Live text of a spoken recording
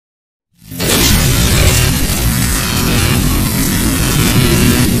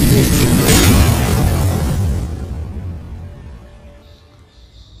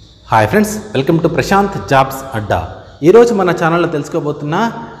Hi friends, welcome to Prashanth jobs అడ్డా. ఈరోజు మన ఛానల్లో తెలుసుకోబోతున్న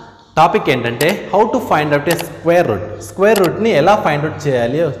టాపిక్ ఏంటంటే how to find out A square రూట్ని ఎలా ఫైండ్ అవుట్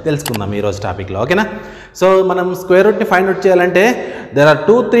చేయాలి తెలుసుకుందాం ఈరోజు టాపిక్లో. ఓకేనా? సో మనం స్క్వేర్ రూట్ని ఫైండ్ అవుట్ చేయాలంటే దెర్ ఆర్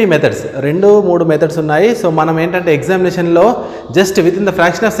 2-3 మెథడ్స్, 2-3 మెథడ్స్ ఉన్నాయి. సో మనం ఏంటంటే ఎగ్జామినేషన్లో just with in the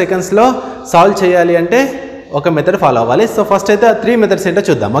fraction of సెకండ్స్లో సాల్వ్ చేయాలి అంటే ఒక మెథడ్ ఫాలో అవ్వాలి. సో ఫస్ట్ అయితే 3 మెథడ్స్ ఏంటో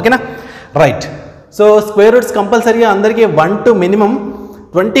చూద్దాం. ఓకేనా? రైట్. సో స్క్వేర్ రూట్స్ కంపల్సరీగా అందరికీ 1 to మినిమం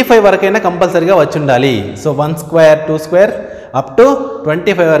 25 వరకైనా కంపల్సరీగా వచ్చి ఉండాలి. So 1 square 2 square up to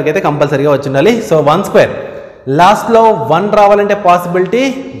 25 వరకు అయితే కంపల్సరీగా వచ్చి ఉండాలి. సో 1 స్క్వేర్ లాస్ట్లో 1 రావాలంటే పాసిబిలిటీ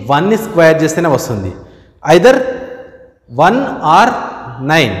 1ని స్క్వేర్ చేస్తేనే వస్తుంది. Either 1 or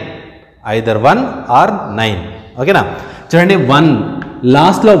 9, either 1 or 9. ఓకేనా? చూడండి, 1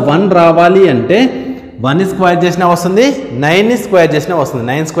 లాస్ట్లో 1 రావాలి అంటే 1ని స్క్వేర్ చేసినా వస్తుంది, 9ని స్క్వేర్ చేసినా వస్తుంది.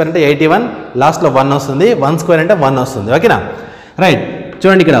 9 స్క్వేర్ అంటే 81, లాస్ట్లో 1 వస్తుంది. 1 స్క్వేర్ అంటే 1 వస్తుంది. ఓకేనా? రైట్.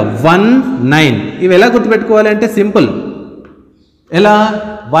 చూడండి, ఇక్కడ 1 9 ఇవి ఎలా గుర్తుపెట్టుకోవాలి అంటే సింపుల్. ఎలా?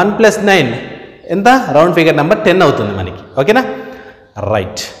 1 + 9 ఎంత? రౌండ్ ఫిగర్ నెంబర్ 10 అవుతుంది మనకి. ఓకేనా?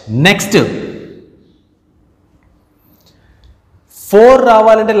 రైట్. నెక్స్ట్ 4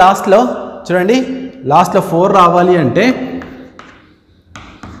 రావాలంటే లాస్ట్లో చూడండి, లాస్ట్లో 4 రావాలి అంటే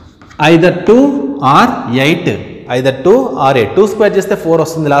either 2 or 8, either 2 or 8. 2 square చేస్తే 4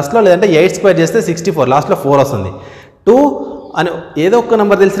 వస్తుంది లాస్ట్లో, లేదంటే 8 స్క్వేర్ చేస్తే 64, లాస్ట్లో 4 వస్తుంది. 2 అని ఏదో ఒక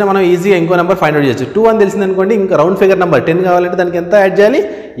నెంబర్ తెలిసినా మనం ఈజీగా ఇంకో నెంబర్ ఫైండ్ అవుట్ చేయొచ్చు. 2 అని తెలిసింది అనుకోండి, ఇంకా రౌండ్ ఫిగర్ నెంబర్ 10 కావాలంటే దానికి ఎంత యాడ్ చేయాలి?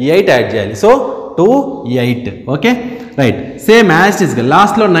 8 యాడ్ చేయాలి. So 2 8. Okay? Right. Same as it is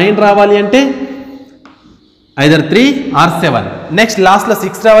లాస్ట్లో 9 రావాలి అంటే ఐదర్ 3 or 7. నెక్స్ట్ లాస్ట్లో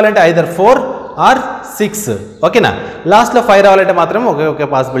 6 రావాలంటే ఐదర్ 4 or 6. ఓకేనా? లాస్ట్లో 5 రావాలంటే మాత్రం ఒకే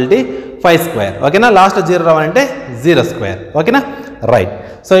పాసిబిలిటీ 5 స్క్వేర్. ఓకేనా? లాస్ట్లో 0 రావాలంటే 0 స్క్వేర్. ఓకేనా? రైట్.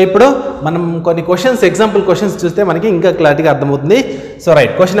 సో ఇప్పుడు మనం కొన్ని క్వశ్చన్స్, ఎగ్జాంపుల్ క్వశ్చన్స్ చూస్తే మనకి ఇంకా క్లారిటీగా అర్థమవుతుంది. సో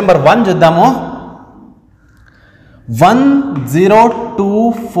రైట్, క్వశ్చన్ నెంబర్ 1 చూద్దాము.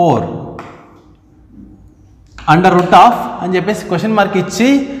 1024 అండర్ రూట్ ఆఫ్ అని చెప్పేసి క్వశ్చన్ మార్క్ ఇచ్చి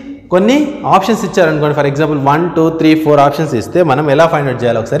కొన్ని ఆప్షన్స్ ఇచ్చారనుకోండి. ఫర్ ఎగ్జాంపుల్ 1 2 3 4 ఆప్షన్స్ ఇస్తే మనం ఎలా ఫైండ్ అవుట్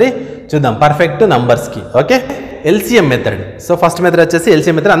చేయాలో ఒకసారి చూద్దాం perfect నంబర్స్కి. Okay? LCM method. So first method వచ్చేసి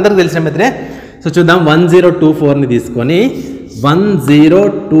ఎల్సిఎం మెథడ్, అందరికి తెలిసిన మెథడే. సో చూద్దాం. 1024ని తీసుకొని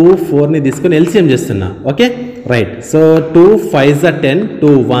 1024ని తీసుకొని ఎల్సిఎం చేస్తున్నా. Okay? Right. So 2 5s are 10,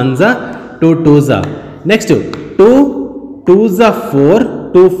 2 1s are 2 2s are. Next 2 2s are 4,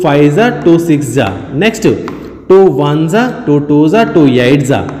 2 5s are 2 6s are. Next 2 1s are 2 2s are 2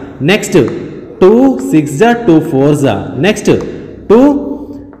 8s are. Next 2 6s are 2 4s are. Next 2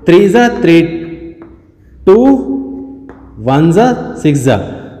 3s are 3, 2 1s are 6s are,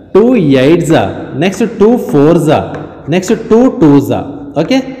 2 8s are. Next 2 4s are. Next 2 2s are.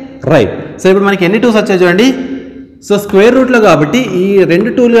 Okay? Right. So ఇప్పుడు మనకి ఎన్ని 2s వచ్చాయి చూడండి. So square రూట్లో కాబట్టి ఈ 2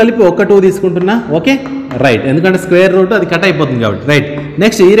 2లు కలిపి ఒక 2 తీసుకుంటున్నా. ఓకే? రైట్. ఎందుకంటే స్క్వేర్ రూట్ అది కట్ అయిపోతుంది కాబట్టి. రైట్.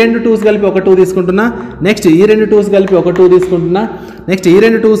 నెక్స్ట్ ఈ 2 2s కలిపి ఒక 2 తీసుకుంటున్నా. నెక్స్ట్ ఈ 2 2s కలిపి ఒక 2 తీసుకుంటున్నా. నెక్స్ట్ ఈ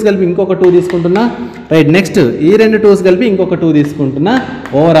 2 2s కలిపి ఇంకొక 2 తీసుకుంటున్నా. రైట్. నెక్స్ట్ ఈ 2 2s కలిపి ఇంకొక 2 తీసుకుంటున్నా.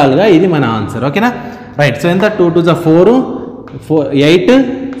 ఓవరాల్గా ఇది మన ఆన్సర్. ఓకేనా? రైట్. సో ఎంత? 2 2s 4, 8,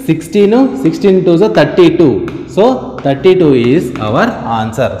 16, 16 2s 32. So 32 is our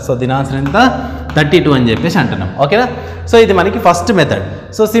answer. So దీని ఆన్సర్ ఎంత? 32 అని చెప్పేసి అంటున్నాం. ఓకేనా? సో ఇది మనకి first method.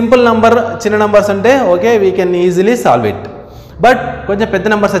 So simple number, చిన్న నంబర్స్ అంటే okay, we can easily solve it. But కొంచెం పెద్ద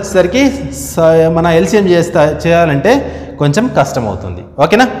నెంబర్స్ వచ్చేసరికి మన ఎల్సిఎం చేయాలంటే కొంచెం కష్టం అవుతుంది.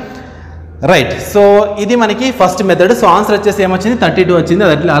 ఓకేనా? రైట్. సో ఇది మనకి ఫస్ట్ మెథడ్. సో ఆన్సర్ వచ్చేసి ఏమొచ్చింది? 32 వచ్చింది.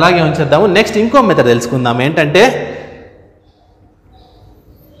 అది అలాగే ఉంచేద్దాము. నెక్స్ట్ ఇంకో మెథడ్ తెలుసుకుందాం. ఏంటంటే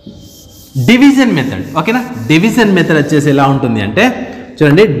డివిజన్ మెథడ్. ఓకేనా? డివిజన్ మెథడ్ వచ్చేసి ఎలా ఉంటుంది అంటే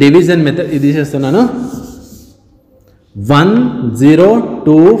చూడండి, డివిజన్ మెథడ్ ఇది చేస్తున్నాను.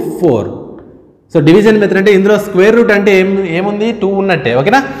 1024. సో డివిజన్ మెథడ్ అంటే ఇందులో స్క్వేర్ రూట్ అంటే ఏముంది? 2 ఉన్నట్టే.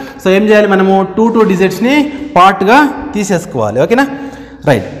 ఓకేనా? సో ఏం చేయాలి? మనము 2 డిజిట్స్ని పార్ట్గా తీసేసుకోవాలి. ఓకేనా?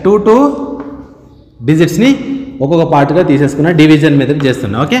 రైట్. 2 డిజిట్స్ని ఒక్కొక్క పార్ట్గా తీసేసుకున్న డివిజన్ మెథడ్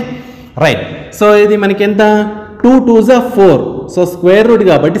చేస్తున్నా. ఓకే? రైట్. సో ఇది మనకి ఎంత? 2 2s are 4. So square root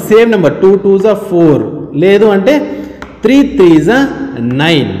కాబట్టి సేమ్ నెంబర్ 2 2s are 4. లేదు అంటే 3 3s are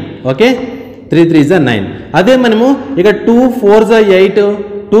 9. Okay? 3 3s are 9. అదే మనము ఇక 2 4s are 8,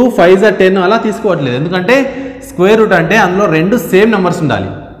 2 5s are 10 అలా తీసుకోవట్లేదు. ఎందుకంటే స్క్వేర్ రూట్ అంటే అందులో 2 సేమ్ నెంబర్స్ ఉండాలి.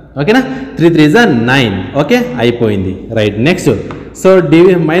 ఓకేనా? 3 3s are 9. ఓకే? అయిపోయింది. రైట్. నెక్స్ట్ సో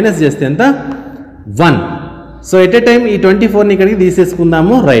మైనస్ చేస్తే ఎంత? 1. సో ఎట్ ఏ టైం ఈ 24ని ఇక్కడికి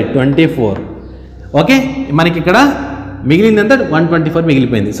తీసేసుకుందాము. రైట్. 24. ఓకే? మనకి ఇక్కడ మిగిలింది ఎంత? 124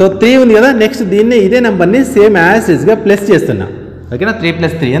 మిగిలిపోయింది. సో 3 ఉంది కదా. నెక్స్ట్ దీన్ని ఇదే నెంబర్ని సేమ్ యాజ్ ఇస్గా ప్లస్ చేస్తున్నా. ఓకేనా? 3 +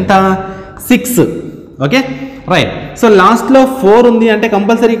 3 ఎంత? 6. ఓకే? రైట్. సో లాస్ట్లో 4 ఉంది అంటే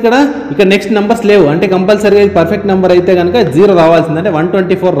కంపల్సరీ ఇక్కడ నెక్స్ట్ నెంబర్స్ లేవు అంటే కంపల్సరీగా పర్ఫెక్ట్ నెంబర్ అయితే కనుక 0 రావాల్సింది అంటే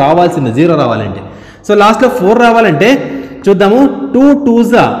 124 రావాల్సింది 0 రావాలంటే. సో లాస్ట్లో 4 రావాలంటే చూద్దాము. 2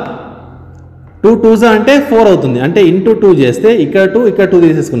 2s అంటే 4 అవుతుంది అంటే ఇంటూ 2 చేస్తే ఇక్కడ 2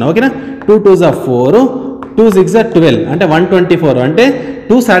 తీసేసుకున్నాం. ఓకేనా. 2 2s 4, 2 6 12 అంటే 124 అంటే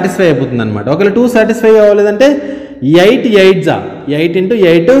 2 సాటిస్ఫై అయిపోతుంది అనమాట. ఒకవేళ 2 సాటిస్ఫై అవ్వలేదంటే 8 8s 8 ఇంటూ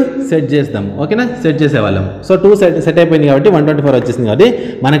 8 సెట్ చేస్తాము. ఓకేనా, సెట్ చేసేవాళ్ళం. సో 2 సెట్ అయిపోయింది కాబట్టి 124 వచ్చేసింది కాబట్టి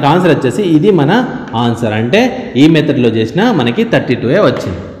మనకు ఆన్సర్ వచ్చేసి ఇది మన ఆన్సర్. అంటే ఈ మెథడ్లో చేసిన మనకి 32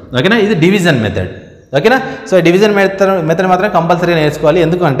 వచ్చింది. ఓకేనా, ఇది డివిజన్ మెథడ్. ఓకేనా. సో డివిజన్ మెథడ్ మాత్రం కంపల్సరీ నేర్చుకోవాలి.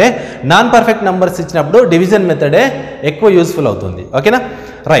 ఎందుకంటే నాన్ పర్ఫెక్ట్ నెంబర్స్ ఇచ్చినప్పుడు డివిజన్ మెథడే ఎక్కువ యూస్ఫుల్ అవుతుంది. ఓకేనా,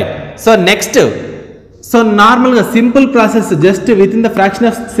 రైట్. సో నెక్స్ట్, సో నార్మల్గా simple process just with in the fraction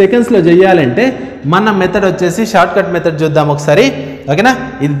of సెకండ్స్లో చేయాలంటే మన మెథడ్ వచ్చేసి షార్ట్ కట్ మెథడ్ చూద్దాం ఒకసారి. ఓకేనా,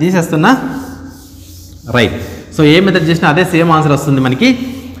 ఇది తీసేస్తున్నా. రైట్. సో ఏ మెథడ్ చేసినా అదే సేమ్ ఆన్సర్ వస్తుంది మనకి.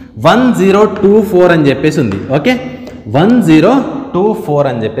 1024 అని చెప్పేసి ఉంది. ఓకే, 1024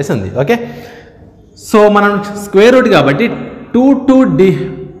 అని చెప్పేసి ఉంది. ఓకే, సో మనం స్క్వేర్ రూట్ కాబట్టి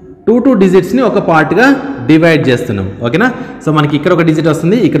 2 డిజిట్స్ని ఒక పార్ట్గా డివైడ్ చేస్తున్నాం. ఓకేనా, సో మనకి ఇక్కడ ఒక డిజిట్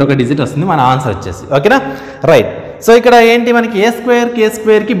వస్తుంది, ఇక్కడ ఒక డిజిట్ వస్తుంది, మన ఆన్సర్ వచ్చేసి. ఓకేనా, రైట్. సో ఇక్కడ ఏంటి మనకి ఏ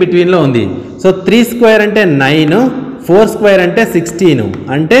స్క్వేర్కి బిట్వీన్లో ఉంది. సో 3 స్క్వేర్ అంటే 9, 4 స్క్వేర్ అంటే 16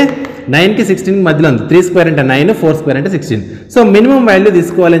 అంటే 9కి 16కి మధ్యలో ఉంది. 3 స్క్వేర్ అంటే 9, 4 స్క్వేర్ అంటే 16. సో మినిమం వాల్యూ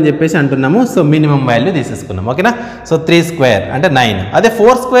తీసుకోవాలని చెప్పేసి అంటున్నాము. సో మినిమం వాల్యూ తీసేసుకున్నాం. ఓకేనా, సో 3 స్క్వేర్ అంటే 9. అదే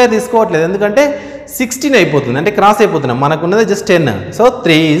 4 స్క్వేర్ తీసుకోవట్లేదు ఎందుకంటే 16 అయిపోతుంది అంటే క్రాస్ అయిపోతున్నాం. మనకున్నది just 10. So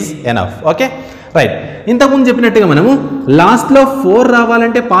 3 is enough. Okay, right. ఇంతకుముందు చెప్పినట్టుగా మనము లాస్ట్లో 4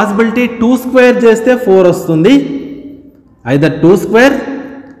 రావాలంటే పాసిబిలిటీ 2 స్క్వేర్ చేస్తే 4 వస్తుంది. Either 2 square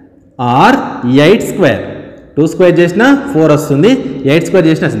are 8 square. 2 square చేసినా 4 వస్తుంది, 8 స్క్వేర్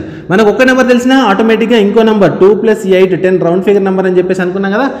చేసినా వస్తుంది. మనకు ఒక్క నెంబర్ తెలిసినా ఆటోమేటిక్గా ఇంకో నెంబర్ 2 + 8 10 రౌండ్ ఫిగర్ నెంబర్ అని చెప్పేసి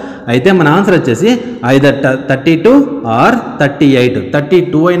అనుకున్నాం కదా. అయితే మన ఆన్సర్ వచ్చేసి ఐదర్ 32 ఆర్ 38.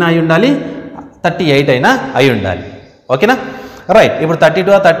 32 అయినా అయి ఉండాలి, 38 అయినా అయి ఉండాలి. ఓకేనా, రైట్. ఇప్పుడు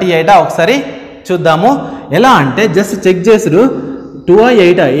 32 38 ఒకసారి చూద్దాము. ఎలా అంటే జస్ట్ చెక్ చేసుడు 2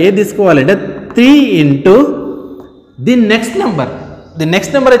 8 ఏ తీసుకోవాలంటే 3 ఇంటూ ది నెక్స్ట్ నెంబర్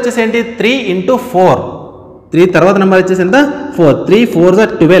వచ్చేసి ఏంటి 3 ఇంటూ 4. 3 తర్వాత నెంబర్ వచ్చేసి ఎంత 4. 3 4s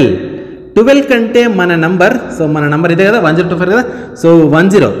 12. 12 కంటే మన నంబర్, సో మన నంబర్ ఇదే కదా 1024 కదా. సో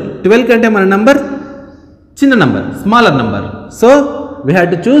 10 12 కంటే మన నంబర్ చిన్న number, smaller number. So we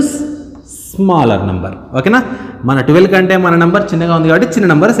had to choose smaller number. ఓకేనా, మన 12 కంటే మన నంబర్ చిన్నగా ఉంది కాబట్టి చిన్న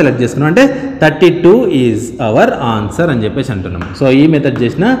నెంబర్ సెలెక్ట్ చేసుకున్నాం. అంటే 32 ఈజ్ అవర్ ఆన్సర్ అని చెప్పేసి అంటున్నాం. సో ఈ మెథడ్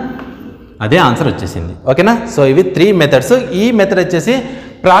చేసిన అదే ఆన్సర్ వచ్చేసింది. ఓకేనా, సో ఇవి 3 మెథడ్స్. ఈ మెథడ్ వచ్చేసి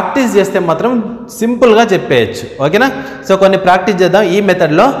ప్రాక్టీస్ చేస్తే మాత్రం సింపుల్గా చెప్పేయచ్చు. ఓకేనా, సో కొన్ని ప్రాక్టీస్ చేద్దాం ఈ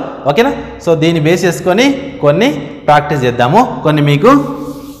మెథడ్లో. ఓకేనా, సో దీన్ని బేస్ చేసుకొని కొన్ని ప్రాక్టీస్ చేద్దాము. కొన్ని మీకు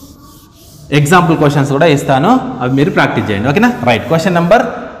ఎగ్జాంపుల్ క్వశ్చన్స్ కూడా ఇస్తాను, అవి మీరు ప్రాక్టీస్ చేయండి. ఓకేనా, right. Question number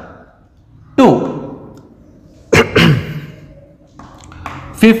 2.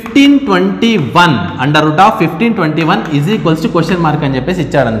 1521 √1521 is equals to question mark అని చెప్పేసి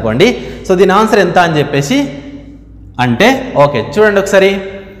ఇచ్చాడు అనుకోండి. సో దీని ఆన్సర్ ఎంత అని చెప్పేసి అంటే ఓకే చూడండి ఒకసారి.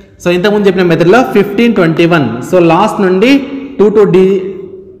 సో ఇంతకుముందు చెప్పిన మెథడ్లో 1521. సో లాస్ట్ నుండి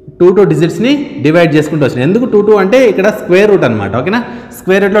 2 డిజిట్స్ని డివైడ్ చేసుకుంటూ వచ్చినాయి. ఎందుకు 2 అంటే ఇక్కడ స్క్వేర్ రూట్ అనమాట. ఓకేనా,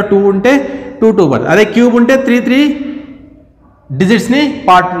 స్క్వేర్ రూట్లో 2 ఉంటే 2 పడుతుంది. అదే క్యూబ్ ఉంటే 3 డిజిట్స్ని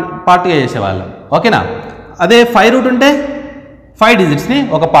పార్ట్గా చేసేవాళ్ళం. ఓకేనా, అదే 5 రూట్ ఉంటే 5 డిజిట్స్ని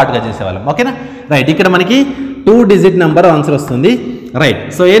ఒక పార్ట్గా చేసేవాళ్ళం. ఓకేనా, రైట్. ఇక్కడ మనకి 2 డిజిట్ నెంబర్ ఆన్సర్ వస్తుంది. రైట్.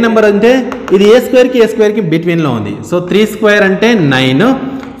 సో ఏ నెంబర్ అంటే ఇది ఏ స్క్వేర్కి బిట్వీన్లో ఉంది. సో 3 స్క్వేర్ అంటే 9,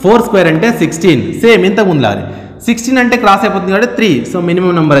 4 స్క్వేర్ అంటే 16. సేమ్ ఇంతకుముందు లాగా 16 అంటే క్రాస్ అయిపోతుంది కాబట్టి 3. సో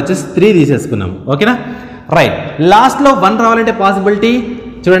మినిమం నెంబర్ వచ్చేసి 3 తీసేసుకున్నాం. ఓకేనా, రైట్. లాస్ట్లో 1 రావాలంటే పాసిబిలిటీ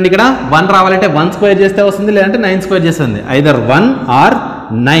చూడండి. ఇక్కడ 1 రావాలంటే 1 స్క్వేర్ చేస్తే వస్తుంది, లేదంటే 9 స్క్వేర్ చేస్తుంది. Either 1 are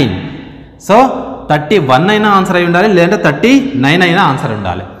 9. సో 31 అయినా ఆన్సర్ అయి ఉండాలి, లేదంటే 39 అయినా ఆన్సర్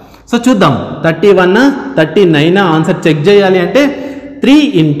ఉండాలి. సో చూద్దాం 31 39 ఆన్సర్ చెక్ చేయాలి అంటే 3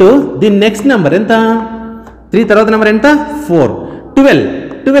 ఇంటూ ది నెక్స్ట్ నెంబర్ ఎంత 3 తర్వాత నెంబర్ ఎంత 4.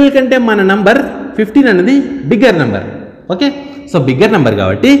 12 కంటే మన నంబర్ 15 అనేది bigger number. Okay, so bigger number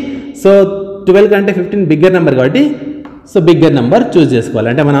కాబట్టి సో 12 కంటే 15 బిగ్గర్ నెంబర్ కాబట్టి సో బిగ్గర్ నెంబర్ చూస్ చేసుకోవాలి.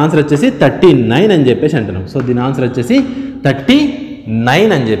 అంటే మన ఆన్సర్ వచ్చేసి 39 అని చెప్పేసి అంటున్నాం. సో దీని ఆన్సర్ వచ్చేసి 39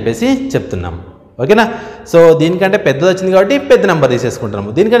 అని చెప్పేసి చెప్తున్నాం. ఓకేనా, సో దీనికంటే పెద్దది వచ్చింది కాబట్టి పెద్ద నెంబర్ తీసేసుకుంటున్నాము.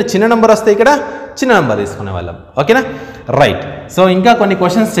 దీనికంటే చిన్న నెంబర్ వస్తే ఇక్కడ చిన్న నెంబర్ తీసుకునే వాళ్ళం. ఓకేనా, రైట్. సో ఇంకా కొన్ని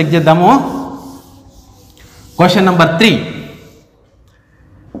క్వశ్చన్స్ చెక్ చేద్దాము. క్వశ్చన్ నెంబర్ 3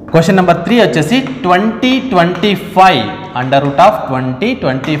 వచ్చేసి 2025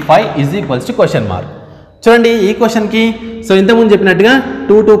 √2025 is equals to question mark. చూడండి ఈ క్వశ్చన్కి సో ఇంతకుముందు చెప్పినట్టుగా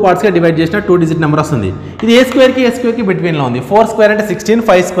 2 పార్ట్స్గా డివైడ్ చేసిన 2 డిజిట్ నెంబర్ వస్తుంది. ఇది ఏ స్క్వేర్కి బిట్వీన్లో ఉంది. 4 స్క్వేర్ అంటే 16,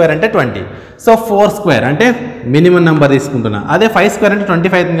 5 స్క్వేర్ అంటే 20. సో 4 స్క్వేర్ అంటే మినిమం నెంబర్ తీసుకుంటున్నా, అదే 5 స్క్వేర్ అంటే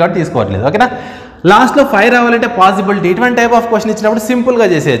 25 కాబట్టి తీసుకోవట్లేదు. ఓకేనా, లాస్ట్లో 5 రావాలంటే పాసిబిలిటీ, ఇటువంటి టైప్ ఆఫ్ క్వశ్చన్ ఇచ్చినప్పుడు సింపుల్గా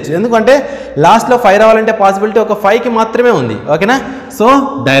చేసేయచ్చు. ఎందుకంటే లాస్ట్లో 5 రావాలంటే పాసిబిలిటీ ఒక 5కి మాత్రమే ఉంది. ఓకేనా, so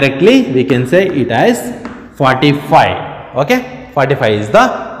directly we can say it as 45. Okay, 45 is the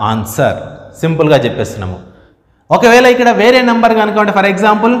answer. సింపుల్గా చెప్పేస్తున్నాము. ఒకవేళ ఇక్కడ వేరే నెంబర్ కనుక ఫర్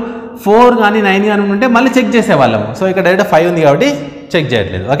ఎగ్జాంపుల్ 4 కానీ 9 కానీ ఉంటే మళ్ళీ చెక్ చేసేవాళ్ళము. సో ఇక్కడ డైరెక్ట్ 5 ఉంది కాబట్టి చెక్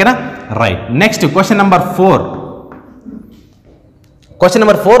చేయట్లేదు. ఓకేనా, right. Next question number 4. Question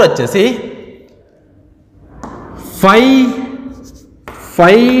number 4 వచ్చేసి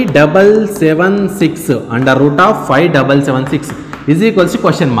 5,776 √5,776 ఈజ్ ఈక్వల్స్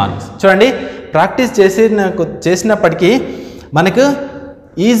క్వశ్చన్ మార్క్స్. చూడండి, ప్రాక్టీస్ చేసినప్పటికీ మనకు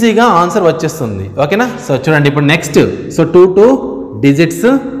ఈజీగా ఆన్సర్ వచ్చేస్తుంది. ఓకేనా, సో చూడండి ఇప్పుడు నెక్స్ట్. సో 2 డిజిట్స్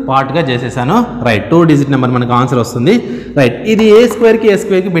పార్ట్గా చేసేసాను. రైట్, 2 డిజిట్ నెంబర్ మనకు ఆన్సర్ వస్తుంది. రైట్, ఇది ఏ స్క్వేర్కి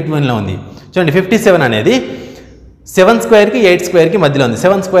బిట్వీన్లో ఉంది. చూడండి 57 అనేది 7 స్క్వేర్కి 8 స్క్వేర్కి మధ్యలో ఉంది.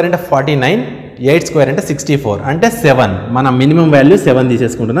 7 స్క్వేర్ అంటే 49, 8 స్క్వేర్ అంటే 64 అంటే 7. మన మినిమం వాల్యూ 7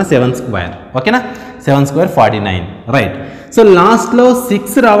 తీసేసుకుంటున్నా. 7 స్క్వేర్. ఓకేనా, 7 స్క్వేర్ 49. రైట్, సో లాస్ట్లో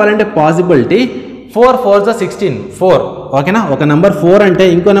 6 రావాలంటే పాసిబిలిటీ 4 4 16 4. ఓకేనా, ఒక నెంబర్ 4 అంటే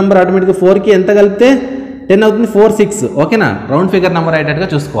ఇంకో నెంబర్ ఆటోమేటిక్గా 4కి ఎంత కలిపితే 10 అవుతుంది. 4 6. ఓకేనా, రౌండ్ ఫిగర్ నెంబర్ అయ్యేటట్టుగా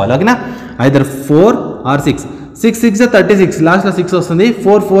చూసుకోవాలి. ఓకేనా, ఐదర్ 4 ఆర్ 6. 6 6 36, లాస్ట్లో 6 వస్తుంది.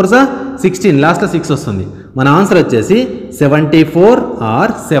 4 4 16, లాస్ట్లో 6 వస్తుంది. మన ఆన్సర్ వచ్చేసి 74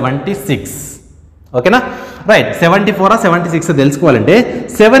 ఆర్ 76. ఓకేనా, రైట్. 74 ఆర్ 76 తెలుసుకోవాలంటే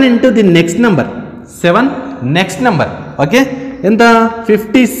 7 into the next number. 7 next number. Okay, ఎంత?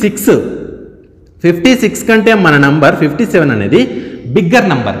 56. 56 కంటే మన నంబర్ 57 అనేది బిగ్గర్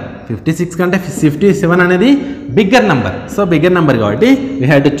నంబర్. 56 కంటే 57 అనేది bigger number. So bigger number కాబట్టి we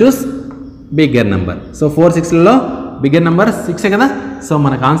have to choose bigger number. So 4 6లలో bigger number 6 కదా. సో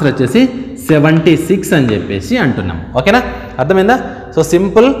మనకు ఆన్సర్ వచ్చేసి 76 అని చెప్పేసి అంటున్నాం. ఓకేనా, అర్థమైందా? So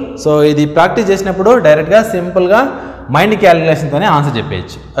simple. సో ఇది ప్రాక్టీస్ చేసినప్పుడు డైరెక్ట్గా సింపుల్గా మైండ్ క్యాలిక్యులేషన్తోనే ఆన్సర్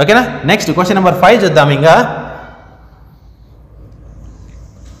చెప్పేయచ్చు. ఓకేనా, నెక్స్ట్ క్వశ్చన్ నెంబర్ 5 చూద్దాం. ఇంకా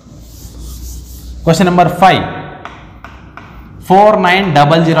క్వశ్చన్ నెంబర్ 5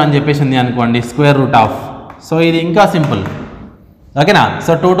 4900 అని చెప్పేసి ఉంది అనుకోండి, స్క్వేర్ రూట్ ఆఫ్. సో ఇది ఇంకా సింపుల్. ఓకేనా,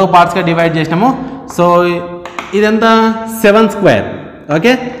 సో 2 పార్ట్స్గా డివైడ్ చేసినాము. సో ఇదంతా 7 స్క్వేర్.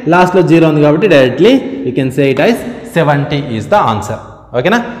 ఓకే, లాస్ట్లో 0 ఉంది కాబట్టి directly you can say it ice 70 is the answer.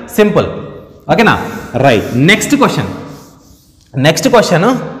 ఓకేనా, సింపుల్. ఓకేనా, రైట్. Next question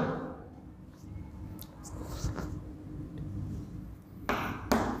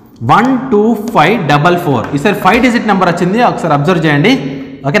 12544. ఈసారి 5 డిజిట్ నెంబర్ వచ్చింది, ఒకసారి అబ్జర్వ్ చేయండి.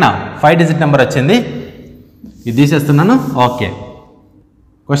 ఓకేనా, 5 డిజిట్ నెంబర్ వచ్చింది. ఇది తీసేస్తున్నాను. ఓకే,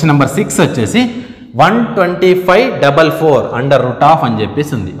 క్వశ్చన్ నెంబర్ 6 వచ్చేసి 12544 √of అని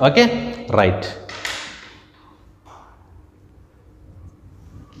చెప్పేసి ఉంది. Okay, right.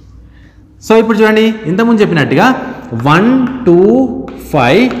 సో ఇప్పుడు చూడండి, ఇంతకుముందు చెప్పినట్టుగా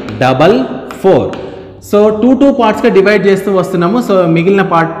 12544. సో 2 పార్ట్స్గా డివైడ్ చేస్తూ వస్తున్నాము. సో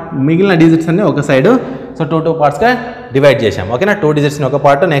మిగిలిన డిజిట్స్ అన్ని ఒక సైడు. సో 2 పార్ట్స్గా డివైడ్ చేసాం. ఓకేనా, 2 డిజిట్స్ని ఒక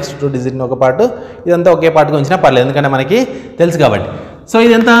పార్ట్, నెక్స్ట్ 2 డిజిట్ని ఒక పార్ట్. ఇదంతా ఒకే పార్ట్గా ఉంచినా పర్లేదు, ఎందుకంటే మనకి తెలుసు కాబట్టి. సో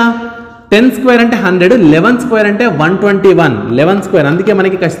ఇదంతా 10 స్క్వేర్ అంటే 100, 11 స్క్వేర్ అంటే 121. 11 స్క్వేర్, అందుకే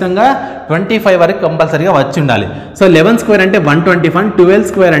మనకి ఖచ్చితంగా 25 వరకు కంపల్సరీగా వచ్చి ఉండాలి. సో 11 స్క్వేర్ అంటే 121, 12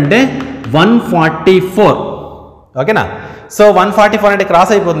 స్క్వేర్ అంటే 144. ఓకేనా, సో 144 అంటే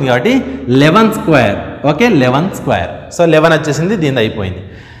క్రాస్ అయిపోతుంది కాబట్టి 11 స్క్వేర్. Okay, 11 square. సో 11 వచ్చేసింది, దీని అయిపోయింది.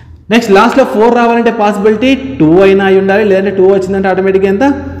 నెక్స్ట్ లాస్ట్లో 4 రావాలంటే పాసిబిలిటీ 2 అయినా అయి ఉండాలి, లేదంటే 2 వచ్చిందంటే ఆటోమేటిక్గా ఎంత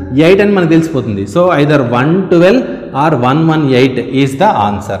 8 అని మనకు తెలిసిపోతుంది. So either 112 are 118 is the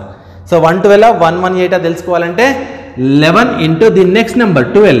answer. So 112 118 తెలుసుకోవాలంటే 11 ఇంటూ ది నెక్స్ట్ నెంబర్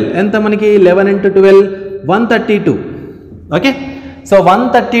 12. ఎంత మనకి? 11 ఇంటూ 12 132. ఓకే, సో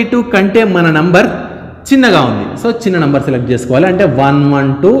 132 కంటే మన నంబర్ చిన్నగా ఉంది. సో చిన్న నంబర్ సెలెక్ట్ చేసుకోవాలి, అంటే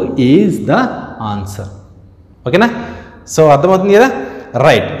 112 ఈజ్ ద ఆన్సర్. ఓకేనా, సో అర్థమవుతుంది కదా.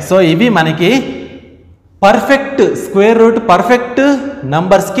 రైట్, సో ఇవి మనకి పర్ఫెక్ట్ స్క్వేర్ రూట్ పర్ఫెక్ట్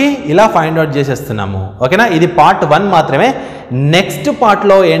నంబర్స్కి ఇలా ఫైండ్ అవుట్ చేసేస్తున్నాము. ఓకేనా, ఇది పార్ట్ 1 మాత్రమే. నెక్స్ట్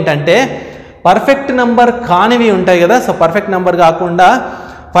పార్ట్లో ఏంటంటే పర్ఫెక్ట్ నంబర్ కానివి ఉంటాయి కదా. సో పర్ఫెక్ట్ నంబర్ కాకుండా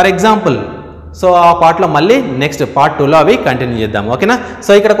ఫర్ ఎగ్జాంపుల్, సో ఆ పార్ట్లో మళ్ళీ నెక్స్ట్ పార్ట్ 2లో అవి కంటిన్యూ చేద్దాం. ఓకేనా,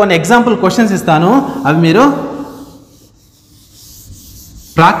 సో ఇక్కడ కొన్ని ఎగ్జాంపుల్ క్వశ్చన్స్ ఇస్తాను, అవి మీరు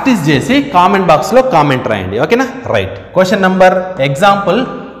ప్రాక్టీస్ చేసి కామెంట్ బాక్స్లో కామెంట్ రాయండి. ఓకేనా, రైట్. క్వశ్చన్ నంబర్ ఎగ్జాంపుల్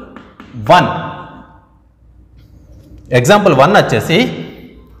 1 వచ్చేసి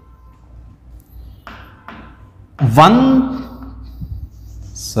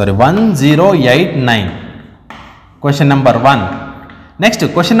 1089 question number 1. Next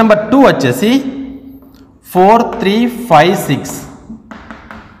question number 2 వచ్చేసి 4356.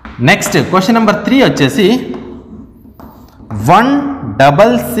 నెక్స్ట్ క్వశ్చన్ నెంబర్ 3 వచ్చేసి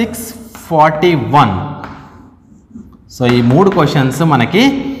 16641. సో ఈ 3 క్వశ్చన్స్ మనకి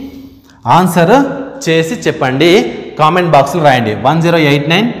ఆన్సర్ చేసి చెప్పండి, కామెంట్ బాక్స్లో రాయండి.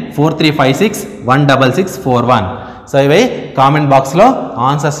 1089, 4356, 16641. సో ఇవి కామెంట్ బాక్స్లో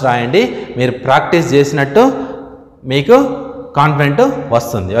ఆన్సర్స్ రాయండి. మీరు ప్రాక్టీస్ చేసినట్టు మీకు కాన్ఫిడెంట్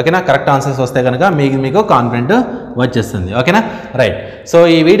వస్తుంది. ఓకేనా, కరెక్ట్ ఆన్సర్స్ వస్తే కనుక మీకు కాన్ఫిడెంట్ వచ్చేస్తుంది. ఓకేనా, రైట్. సో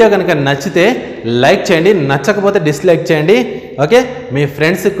ఈ వీడియో కనుక నచ్చితే లైక్ చేయండి, నచ్చకపోతే డిస్లైక్ చేయండి. ఓకే, మీ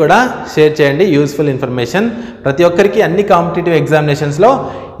ఫ్రెండ్స్కి కూడా షేర్ చేయండి. యూస్ఫుల్ ఇన్ఫర్మేషన్ ప్రతి ఒక్కరికి అన్ని కాంపిటేటివ్ ఎగ్జామినేషన్స్లో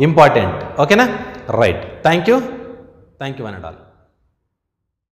ఇంపార్టెంట్. ఓకేనా, right. Thank you one and all.